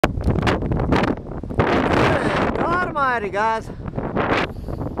almighty, guys.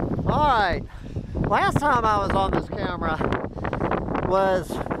 Alright, last time I was on this camera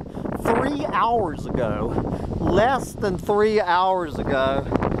was 3 hours ago. Less than 3 hours ago,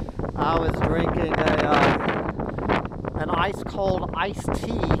 I was drinking an ice cold iced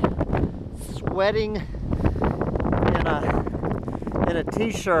tea, sweating in a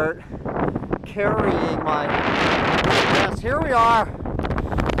t-shirt, carrying my, yes, here we are,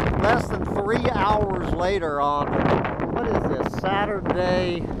 less than 3 hours later on, what is this,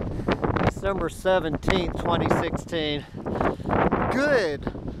 Saturday, December 17th, 2016.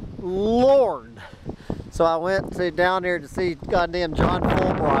 Good Lord. So I went down there to see goddamn John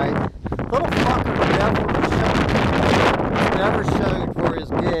Fulbright. Little fucker never showed for his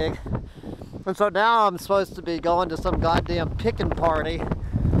gig. And so now I'm supposed to be going to some goddamn picking party.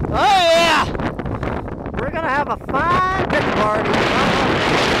 Oh yeah! We're gonna have a fine picking party.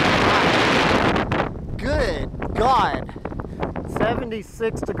 Good God.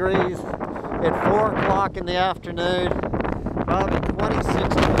 76 degrees at 4 o'clock in the afternoon. Probably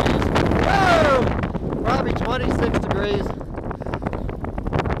 26 degrees. Whoa! Probably 26 degrees.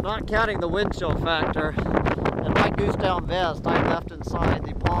 Not counting the wind chill factor. And my goose down vest I left inside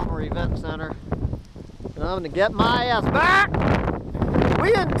the Palmer Event Center. And I'm gonna get my ass back!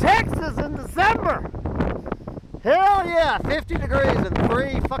 We in Texas in December! Hell yeah! 50 degrees in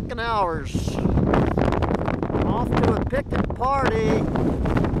 3 fucking hours. Off to a picking party.